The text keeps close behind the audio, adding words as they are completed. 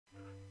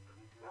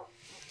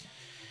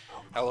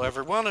Hello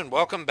everyone and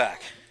welcome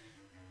back.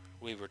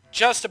 We were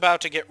just about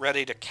to get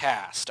ready to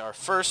cast our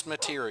first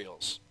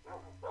materials.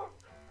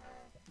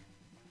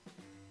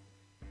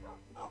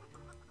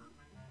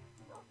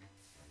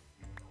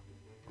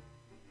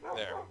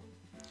 There.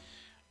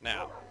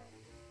 Now,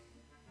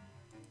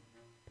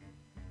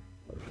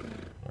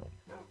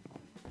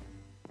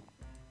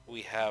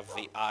 we have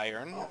the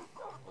iron.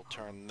 We'll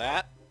turn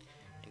that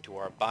into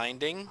our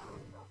binding.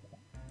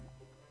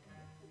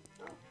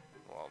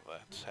 While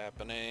that's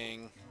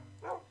happening,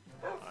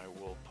 I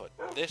will put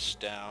this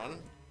down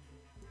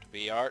to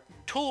be our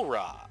tool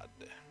rod.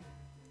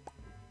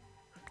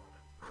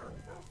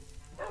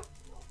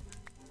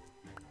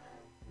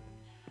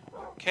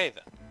 Okay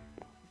then.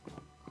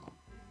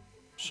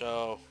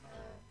 So,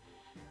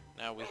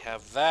 now we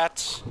have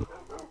that.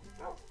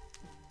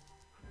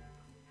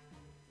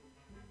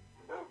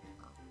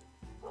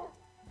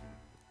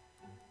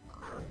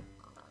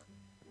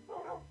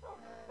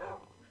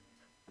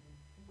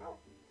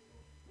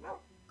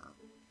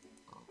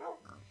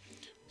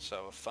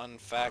 So, a fun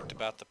fact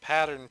about the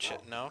pattern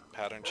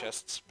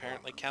chests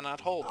apparently cannot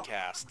hold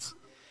casts.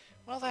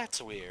 Well,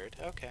 that's weird.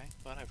 Okay,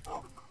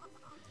 whatever.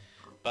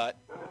 But,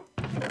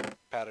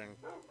 pattern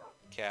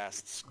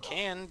casts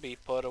can be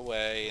put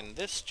away in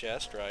this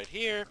chest right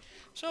here,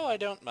 so I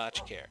don't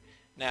much care.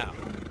 Now,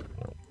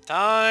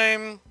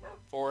 time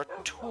for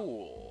a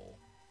tool.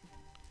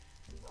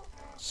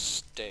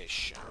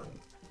 Station.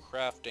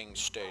 Crafting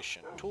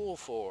station. Tool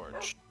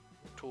forge.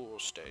 Tool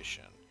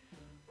station.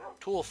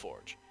 Tool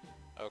forge.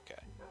 Okay.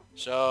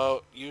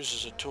 So,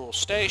 uses a tool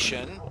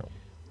station,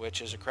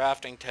 which is a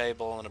crafting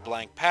table and a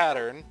blank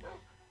pattern.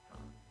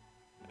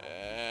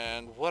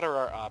 And what are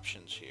our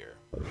options here?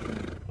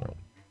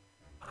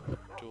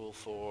 Tool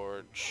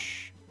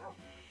forge,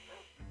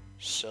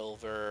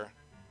 silver,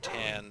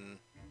 tin,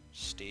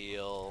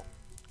 steel,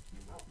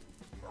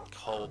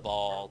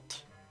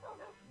 cobalt.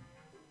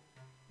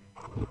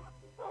 Oh,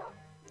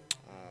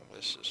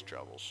 this is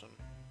troublesome.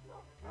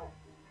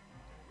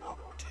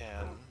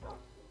 Tin.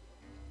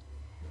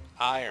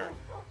 Iron.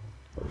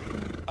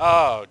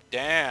 Oh,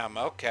 damn.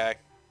 Okay.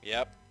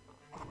 Yep.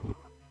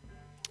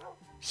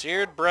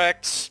 Seared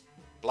bricks,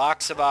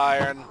 blocks of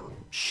iron.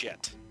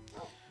 Shit.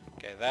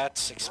 Okay,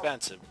 that's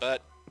expensive,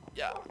 but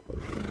yeah,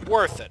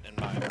 worth it in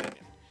my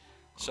opinion.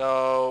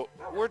 So,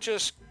 we're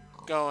just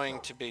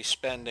going to be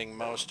spending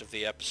most of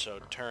the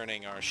episode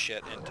turning our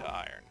shit into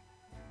iron.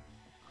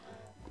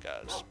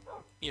 Because,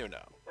 you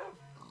know.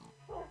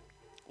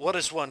 What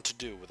is one to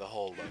do with a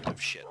whole load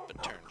of shit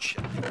but turn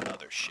shit into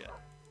other shit?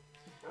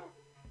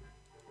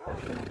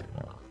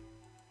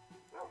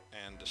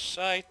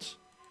 Andesite,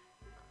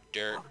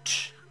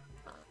 dirt,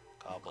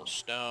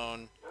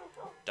 cobblestone,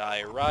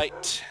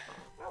 diorite.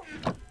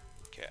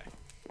 Okay.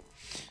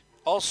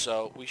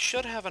 Also, we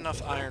should have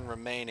enough iron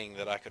remaining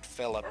that I could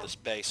fill up this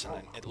basin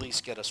and at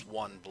least get us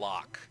one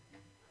block.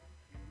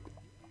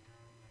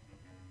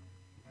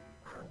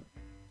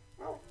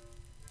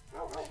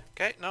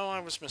 Okay, no, I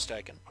was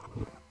mistaken.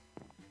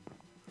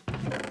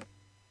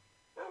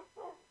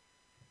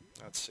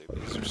 Let's see,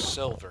 these are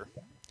silver.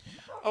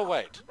 Oh,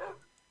 wait.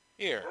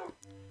 Here.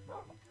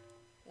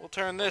 We'll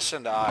turn this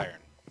into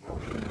iron.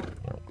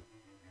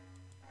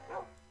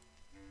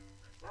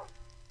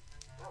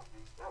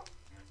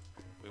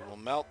 We will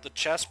melt the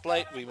chest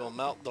plate, we will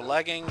melt the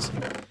leggings.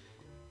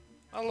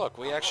 Oh look,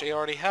 we actually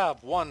already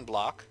have one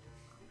block.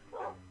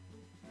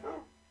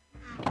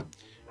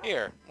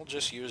 Here, we'll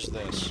just use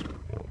this.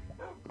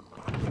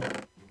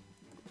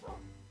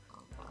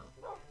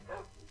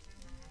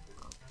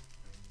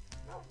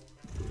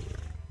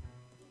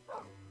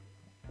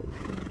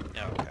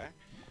 Okay.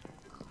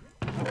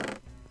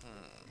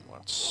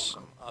 What's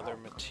some other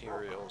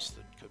materials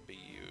that could be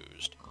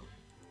used?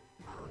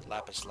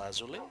 Lapis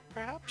lazuli,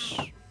 perhaps?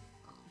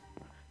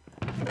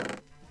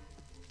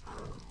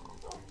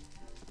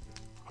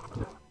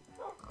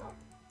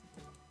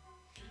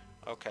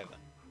 Okay then.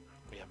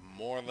 We have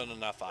more than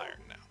enough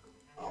iron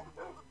now.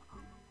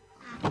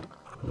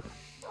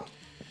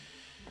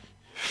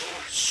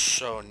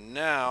 So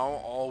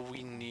now all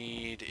we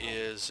need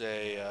is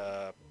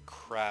a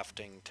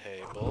crafting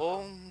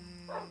table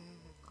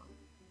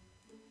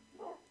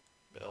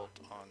built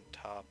on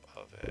top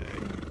of a...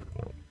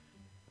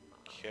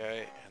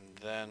 Okay, and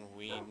then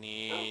we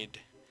need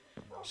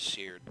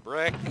seared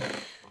brick,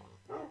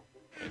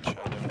 which I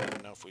don't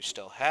even know if we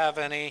still have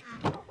any.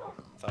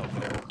 Thought we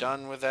were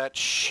done with that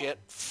shit.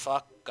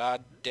 Fuck,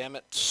 god damn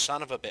it,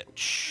 son of a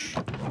bitch.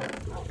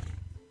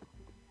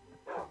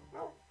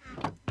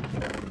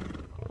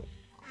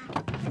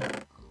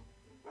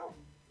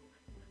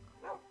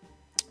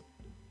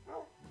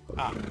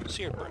 Ah,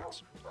 seared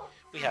bricks.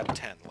 We had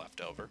 10 left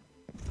over.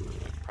 We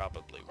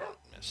probably won't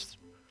miss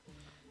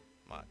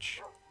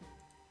much.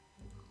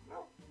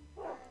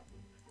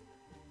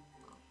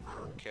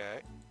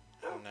 Okay,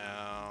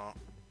 now...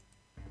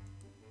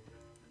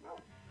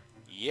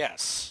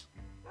 Yes,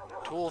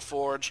 tool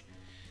forge,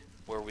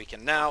 where we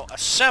can now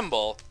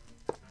assemble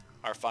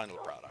our final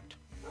product.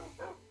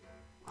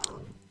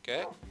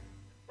 Okay.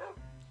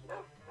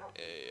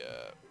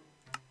 A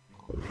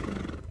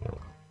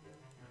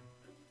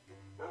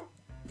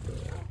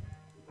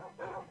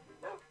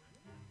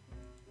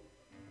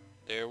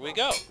we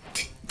go.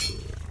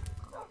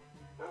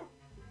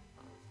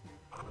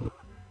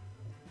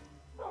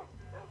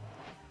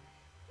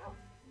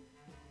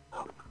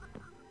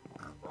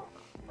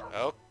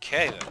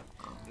 Okay then.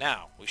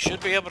 Now, we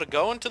should be able to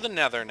go into the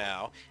nether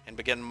now and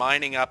begin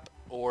mining up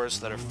ores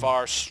that are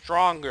far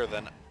stronger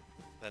than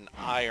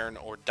iron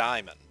or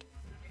diamond.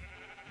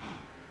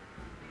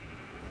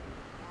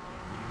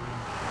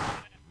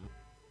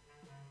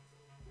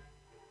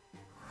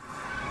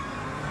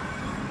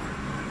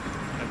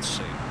 Let's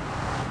see.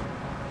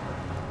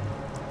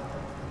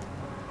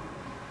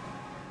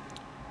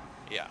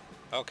 Yeah.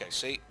 Okay,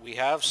 see, we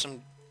have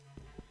some...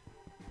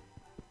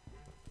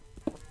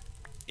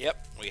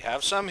 Yep, we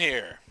have some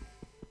here.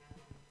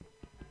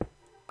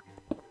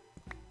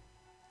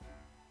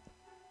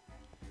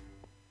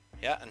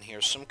 Yeah, and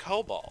here's some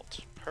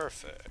cobalt.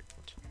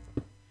 Perfect.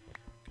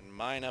 Can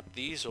mine up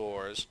these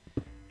ores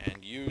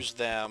and use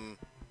them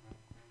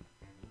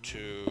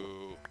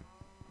to...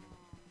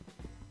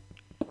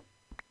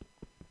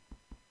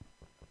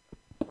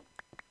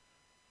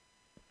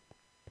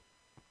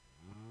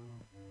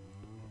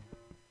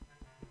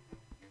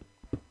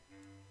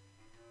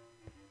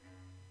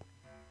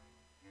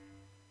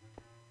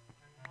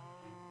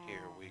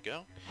 Here we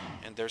go.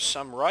 And there's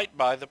some right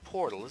by the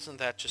portal. Isn't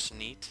that just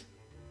neat?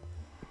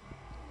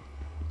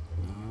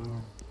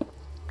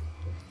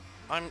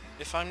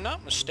 If I'm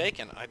not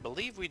mistaken, I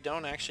believe we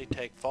don't actually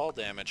take fall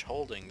damage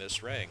holding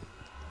this ring.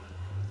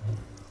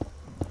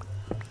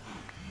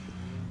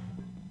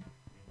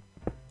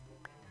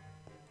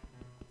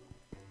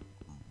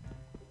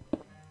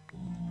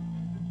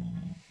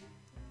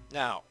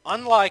 Now,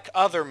 unlike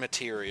other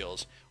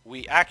materials,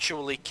 we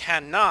actually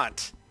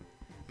cannot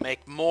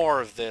make more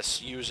of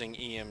this using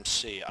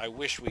EMC. I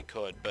wish we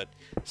could, but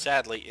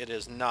sadly it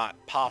is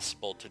not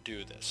possible to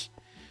do this.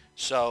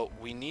 So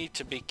we need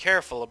to be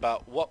careful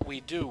about what we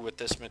do with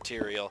this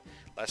material,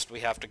 lest we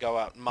have to go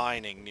out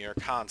mining near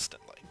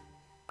constantly.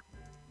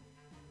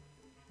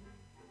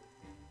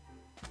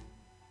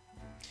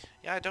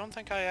 Yeah, I don't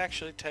think I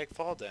actually take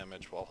fall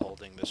damage while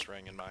holding this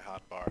ring in my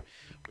hotbar,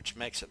 which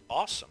makes it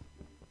awesome.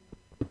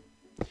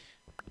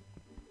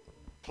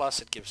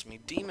 Plus it gives me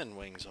demon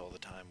wings all the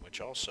time, which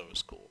also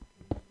is cool.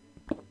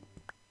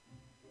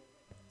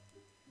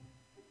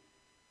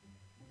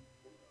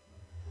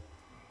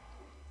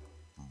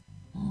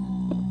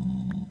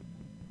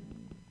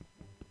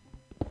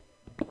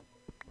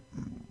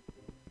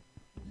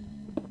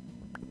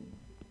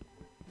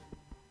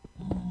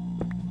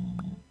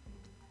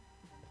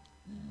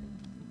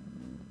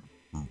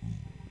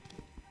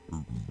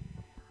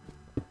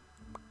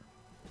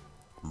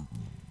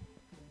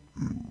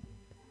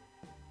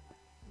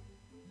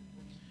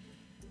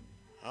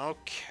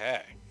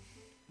 Okay.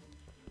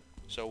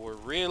 So we're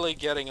really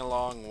getting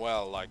along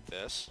well like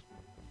this.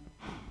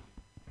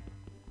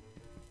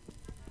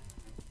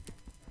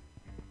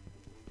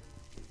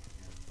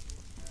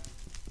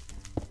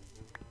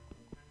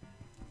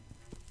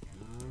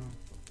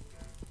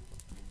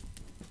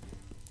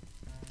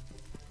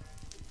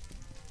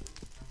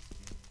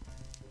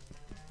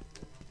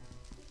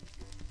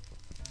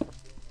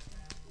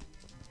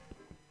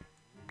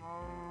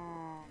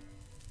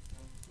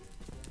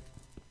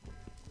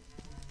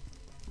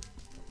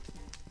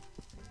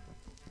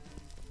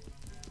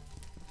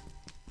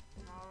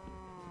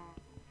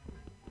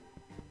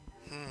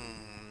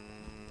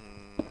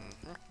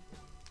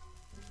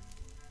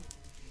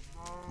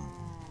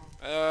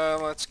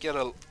 Let's get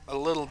a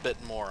little bit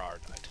more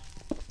Ardite.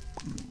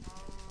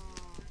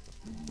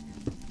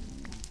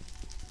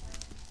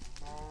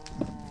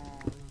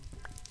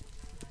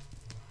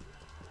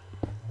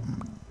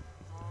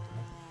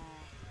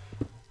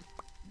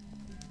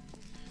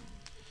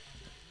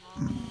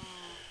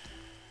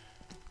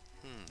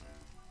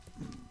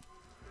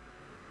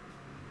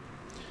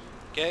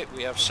 Okay,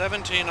 we have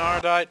 17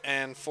 Ardite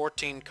and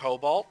 14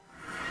 Cobalt.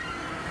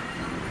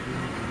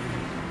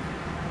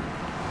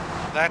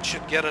 That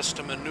should get us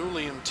to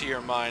Manulium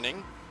tier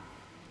mining.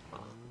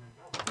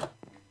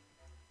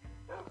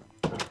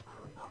 Of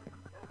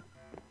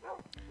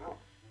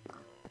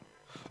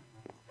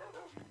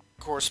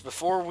course,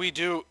 before we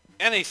do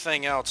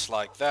anything else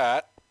like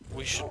that,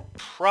 we should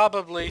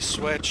probably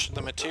switch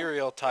the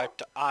material type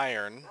to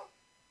iron.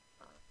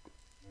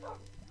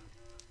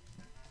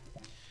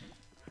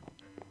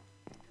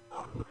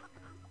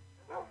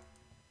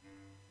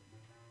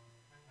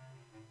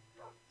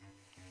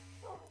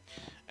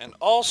 And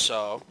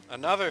also,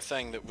 another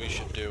thing that we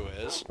should do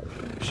is,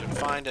 we should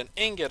find an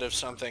ingot of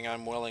something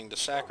I'm willing to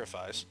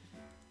sacrifice.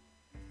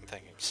 I'm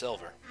thinking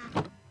silver.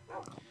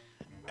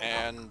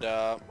 And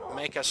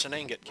make us an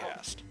ingot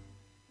cast.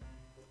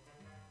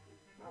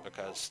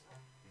 Because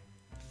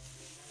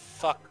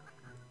fuck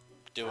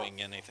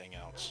doing anything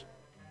else.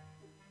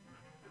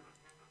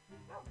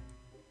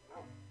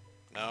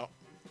 No?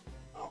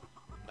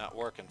 Not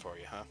working for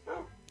you, huh?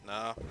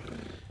 No?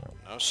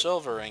 No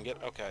silver ingot.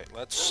 Okay,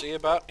 let's see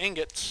about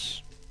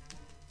ingots.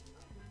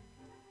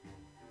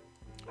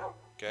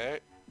 Okay,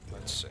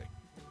 let's see.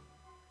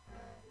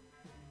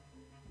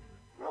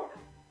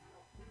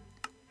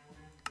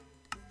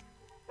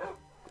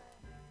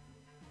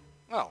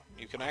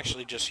 can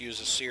actually just use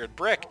a seared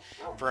brick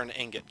for an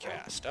ingot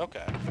cast.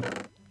 Okay.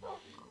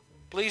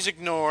 Please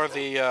ignore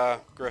the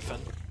griffin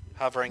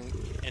hovering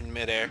in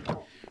midair.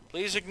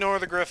 Please ignore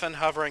the griffin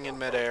hovering in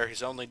midair.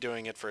 He's only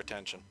doing it for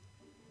attention.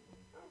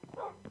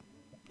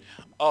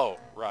 Oh,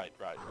 right.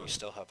 We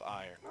still have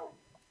iron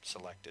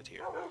selected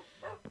here.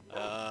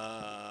 Yeah,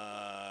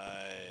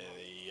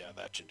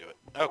 that should do it.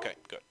 Okay,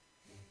 good.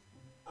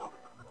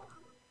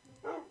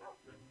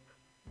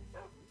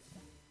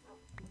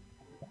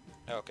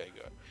 Okay,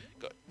 good.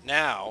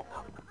 Now,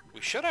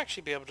 we should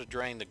actually be able to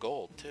drain the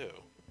gold, too.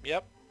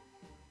 Yep.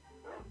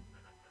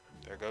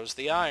 There goes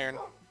the iron.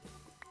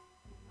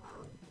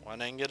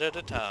 One ingot at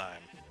a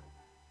time.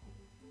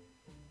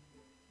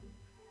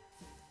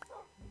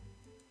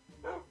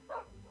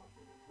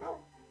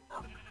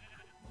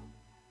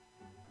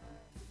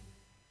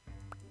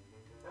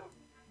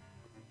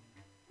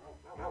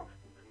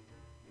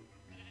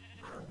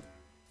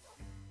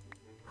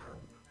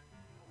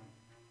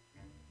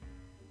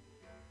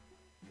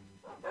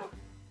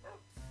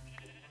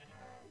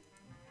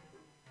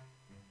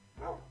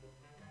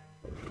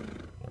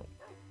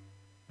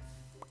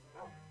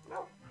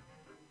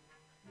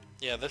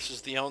 Yeah, this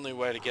is the only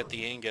way to get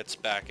the ingots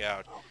back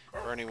out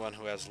for anyone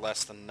who has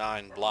less than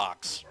 9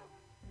 blocks.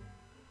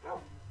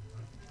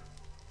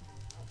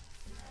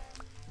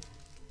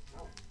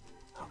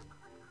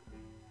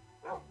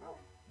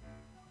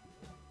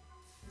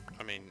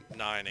 I mean,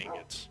 9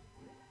 ingots.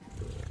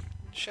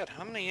 Shit,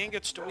 how many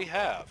ingots do we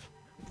have?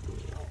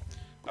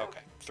 Okay,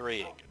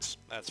 3 ingots.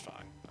 That's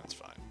fine. That's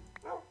fine.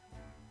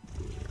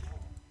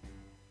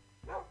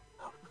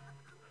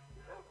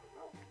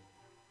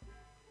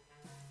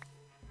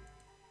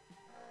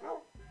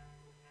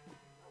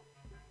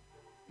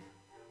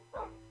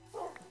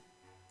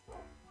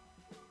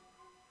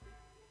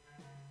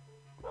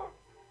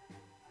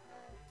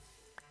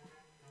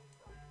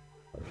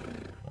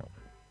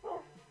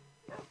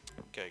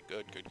 Okay,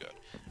 good.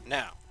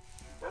 Now,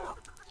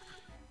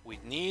 we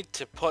need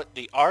to put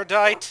the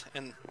ardite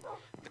and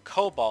the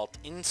cobalt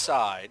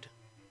inside.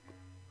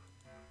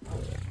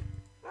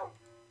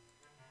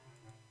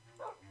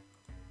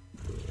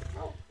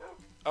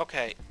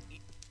 Okay,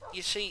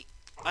 you see,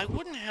 I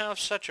wouldn't have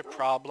such a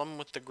problem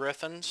with the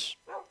griffins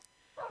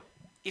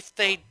if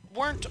they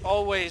weren't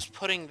always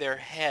putting their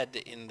head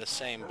in the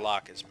same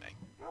block as me.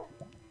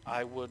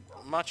 I would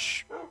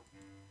much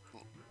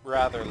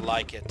rather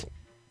like it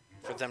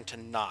for them to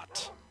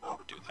not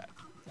do that.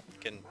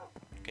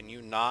 Can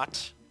you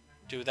not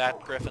do that,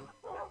 Griffin?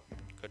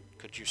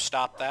 Could you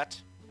stop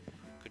that?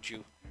 Could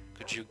you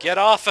get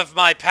off of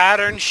my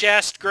pattern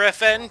chest,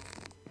 Griffin?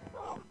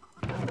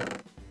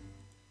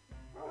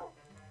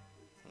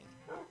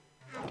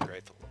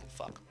 Grateful little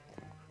fuck.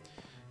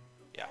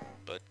 Yeah,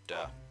 but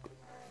yeah,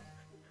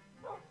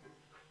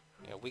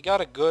 we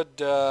got a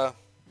good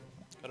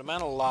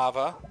amount of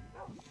lava,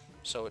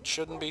 so it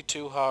shouldn't be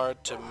too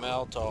hard to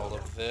melt all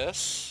of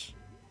this.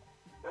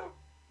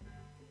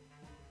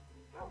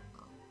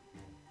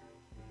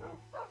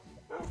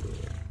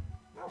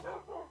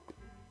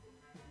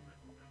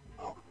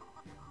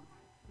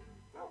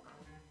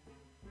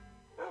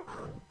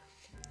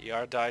 The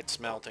ardite's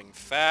melting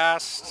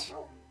fast.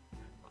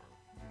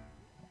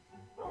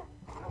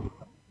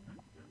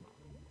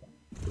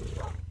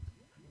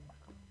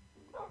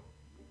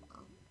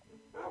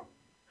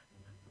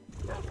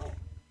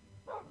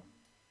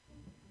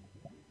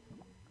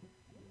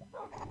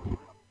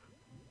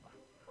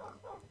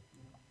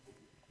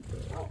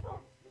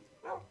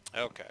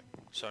 Okay,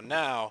 so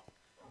now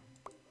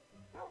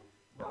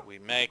we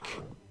make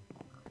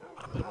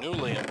a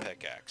manulium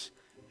pickaxe,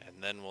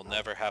 and then we'll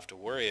never have to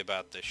worry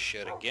about this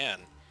shit again,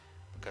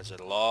 because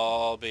it'll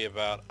all be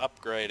about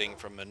upgrading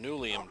from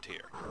manulium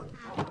tier,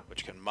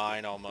 which can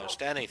mine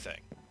almost anything.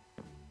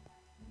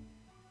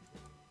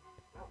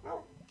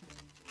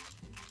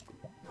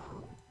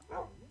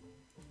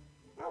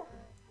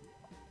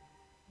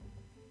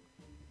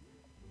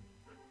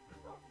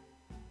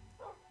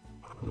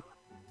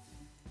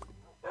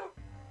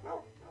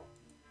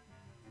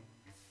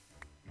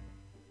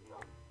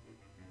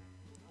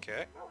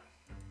 Okay.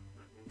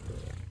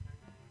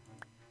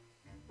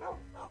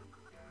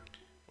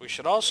 We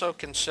should also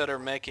consider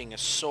making a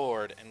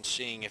sword and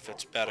seeing if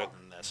it's better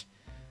than this,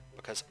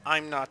 because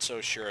I'm not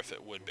so sure if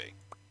it would be.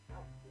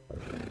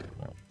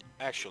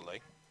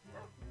 Actually,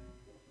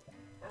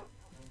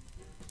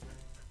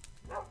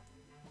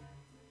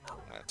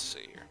 let's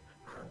see here.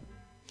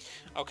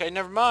 Okay,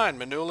 never mind.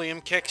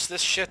 Manulium kicks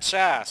this shit's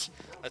ass.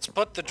 Let's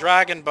put the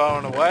dragon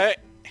bone away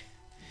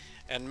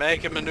and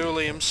make a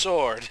manulium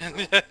sword.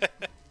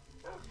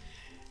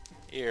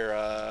 Here,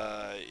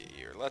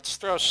 let's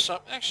throw some...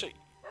 Actually,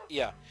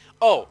 yeah.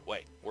 Oh,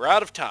 wait. We're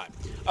out of time.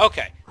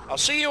 Okay. I'll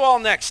see you all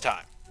next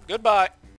time. Goodbye.